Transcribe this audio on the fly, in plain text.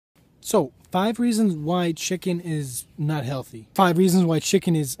So, 5 reasons why chicken is not healthy. 5 reasons why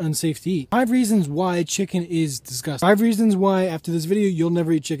chicken is unsafe to eat. 5 reasons why chicken is disgusting. 5 reasons why after this video you'll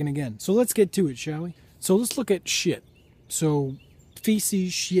never eat chicken again. So let's get to it, shall we? So let's look at shit. So,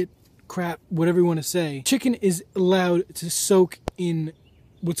 feces, shit, crap, whatever you want to say. Chicken is allowed to soak in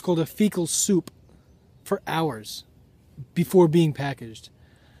what's called a fecal soup for hours before being packaged.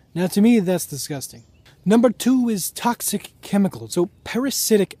 Now to me that's disgusting. Number 2 is toxic chemicals. So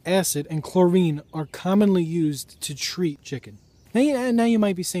parasitic acid and chlorine are commonly used to treat chicken. Now you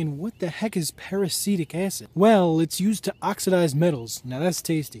might be saying, what the heck is parasitic acid? Well, it's used to oxidize metals. Now that's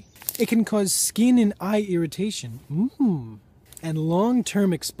tasty. It can cause skin and eye irritation. And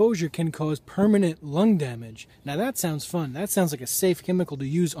long-term exposure can cause permanent lung damage. Now that sounds fun. That sounds like a safe chemical to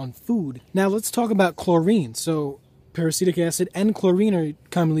use on food. Now let's talk about chlorine. So parasitic acid and chlorine are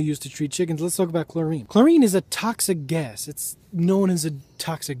commonly used to treat chickens. Let's talk about chlorine. Chlorine is a toxic gas. It's known as a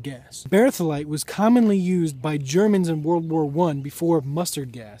toxic gas. Bertholite was commonly used by Germans in World War I before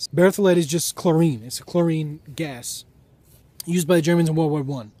mustard gas. Bertholite is just chlorine. It's a chlorine gas used by the Germans in World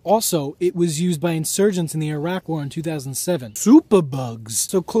War I. Also, it was used by insurgents in the Iraq War in 2007. Superbugs.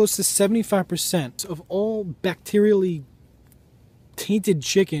 So close to 75% of all bacterially tainted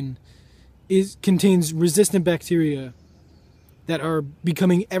chicken contains resistant bacteria that are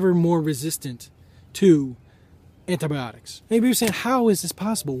becoming ever more resistant to antibiotics. Maybe you're saying, how is this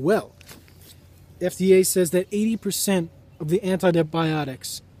possible? Well, FDA says that 80% of the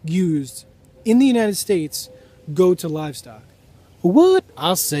antibiotics used in the United States go to livestock. What?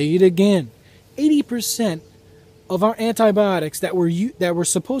 I'll say it again. 80% of our antibiotics that were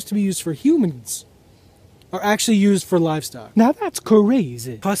supposed to be used for humans are actually used for livestock. Now that's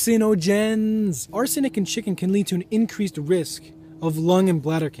crazy. Carcinogens. Arsenic in chicken can lead to an increased risk of lung and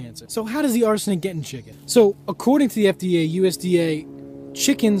bladder cancer. So how does the arsenic get in chicken? So according to the FDA, USDA,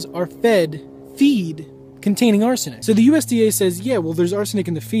 chickens are fed feed containing arsenic. So the USDA says, yeah, well, there's arsenic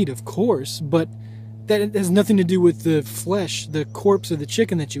in the feed, of course, but that has nothing to do with the flesh, the corpse of the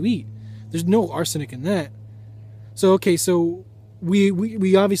chicken that you eat. There's no arsenic in that. So, okay, so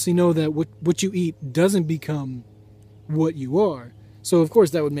we obviously know that what you eat doesn't become what you are. So, of course,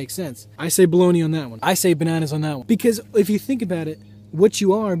 that would make sense. I say baloney on that one. I say bananas on that one. Because if you think about it, what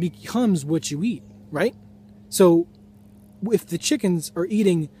you are becomes what you eat, right? So, if the chickens are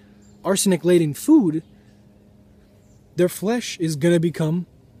eating arsenic-laden food, their flesh is going to become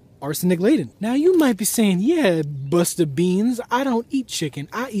arsenic-laden. Now, you might be saying, yeah, Buster Beans, I don't eat chicken,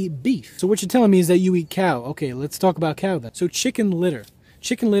 I eat beef. So what you're telling me is that you eat cow. Okay, let's talk about cow then. So chicken litter.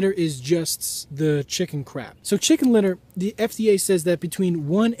 Chicken litter is just the chicken crap. So chicken litter, the FDA says that between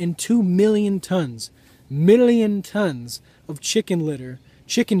 1 and 2 million tons of chicken litter,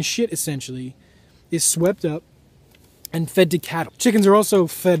 chicken shit essentially, is swept up and fed to cattle. Chickens are also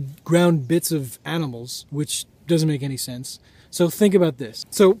fed ground bits of animals, which doesn't make any sense. So think about this.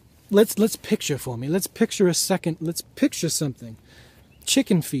 So let's picture for me. Let's picture a second. Let's picture something.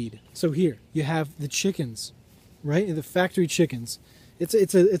 Chicken feed. So here you have the chickens, right? The factory chickens.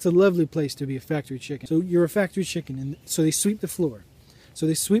 It's a lovely place to be a factory chicken. So you're a factory chicken, and so they sweep the floor. So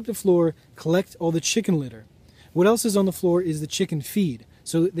they sweep the floor, collect all the chicken litter. What else is on the floor is the chicken feed.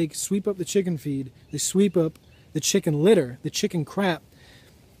 So they sweep up the chicken feed. They sweep up the chicken litter, the chicken crap,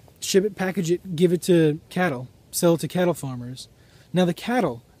 ship it, package it, give it to cattle, sell it to cattle farmers. Now the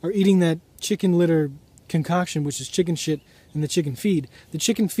cattle are eating that chicken litter concoction, which is chicken shit and the chicken feed. The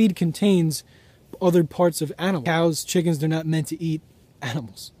chicken feed contains other parts of animals. Cows, chickens, they're not meant to eat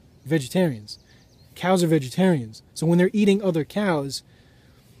animals. Vegetarians. Cows are vegetarians. So when they're eating other cows,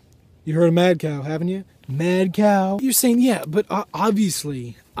 you heard of mad cow, haven't you? Mad cow. You're saying, yeah, but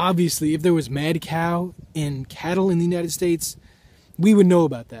obviously, if there was mad cow in cattle in the United States, we would know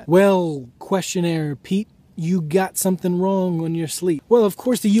about that. Well, questionnaire Pete, you got something wrong on your sleep. Well, of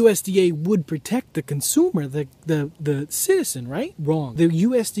course the USDA would protect the consumer, the citizen, right? Wrong. The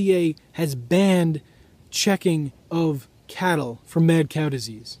USDA has banned checking of cattle for mad cow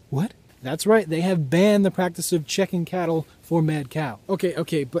disease. What? That's right, they have banned the practice of checking cattle for mad cow.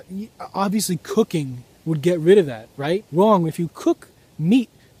 Okay, but obviously cooking would get rid of that, right? Wrong. If you cook meat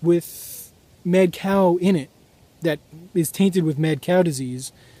with mad cow in it that is tainted with mad cow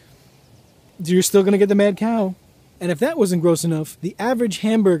disease, you're still going to get the mad cow. And if that wasn't gross enough, the average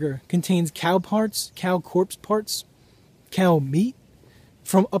hamburger contains cow parts, cow corpse parts, cow meat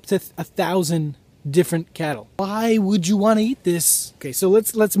from up to 1,000 different cattle. Why would you want to eat this? Okay, so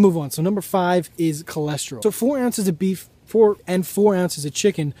let's move on. So number 5 is cholesterol. So 4 ounces of beef, 4 ounces of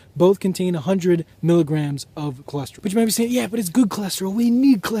chicken both contain 100 milligrams of cholesterol. But you might be saying, yeah, but it's good cholesterol. We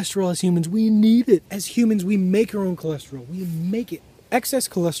need cholesterol as humans. We need it. As humans, we make our own cholesterol. We make it. Excess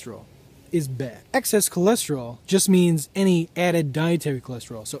cholesterol is bad. Excess cholesterol just means any added dietary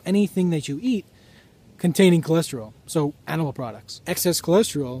cholesterol. So anything that you eat containing cholesterol, so animal products. Excess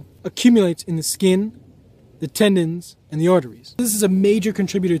cholesterol accumulates in the skin, the tendons, and the arteries. This is a major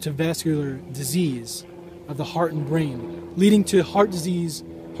contributor to vascular disease of the heart and brain, leading to heart disease,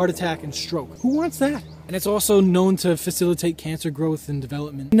 heart attack, and stroke. Who wants that? And it's also known to facilitate cancer growth and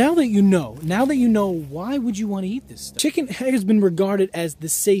development. Now that you know, why would you want to eat this stuff? Chicken has been regarded as the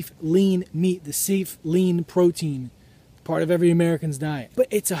safe, lean meat, the safe, lean protein, part of every American's diet. But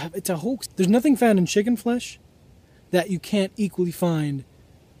it's a hoax. There's nothing found in chicken flesh that you can't equally find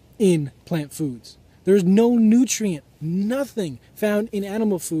in plant foods. There's no nutrient, nothing found in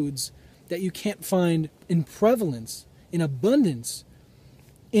animal foods that you can't find in prevalence, in abundance,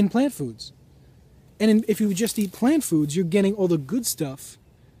 in plant foods. And if you just eat plant foods, you're getting all the good stuff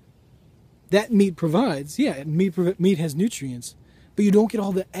that meat provides. Yeah, meat has nutrients, but you don't get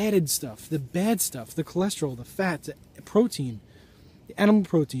all the added stuff, the bad stuff, the cholesterol, the fat, the protein, the animal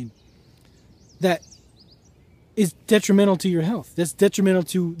protein, that is detrimental to your health. That's detrimental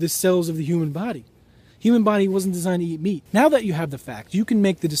to the cells of the human body. Human body wasn't designed to eat meat. Now that you have the facts, you can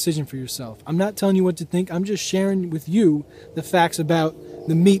make the decision for yourself. I'm not telling you what to think. I'm just sharing with you the facts about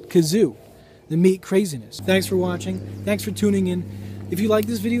the meat kazoo, the meat craziness. Thanks for watching. Thanks for tuning in. If you like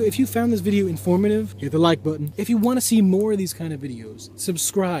this video, if you found this video informative, hit the like button. If you want to see more of these kind of videos,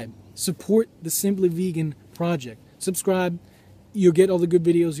 subscribe. Support the Simply Vegan project. Subscribe. You'll get all the good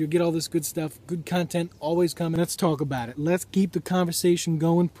videos. You'll get all this good stuff. Good content always coming. Let's talk about it. Let's keep the conversation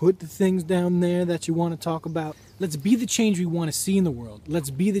going. Put the things down there that you want to talk about. Let's be the change we want to see in the world. Let's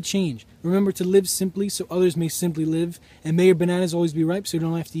be the change. Remember to live simply so others may simply live. And may your bananas always be ripe so you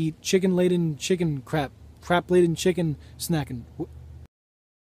don't have to eat chicken-laden chicken crap-laden chicken snacking.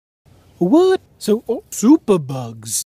 What? So, superbugs.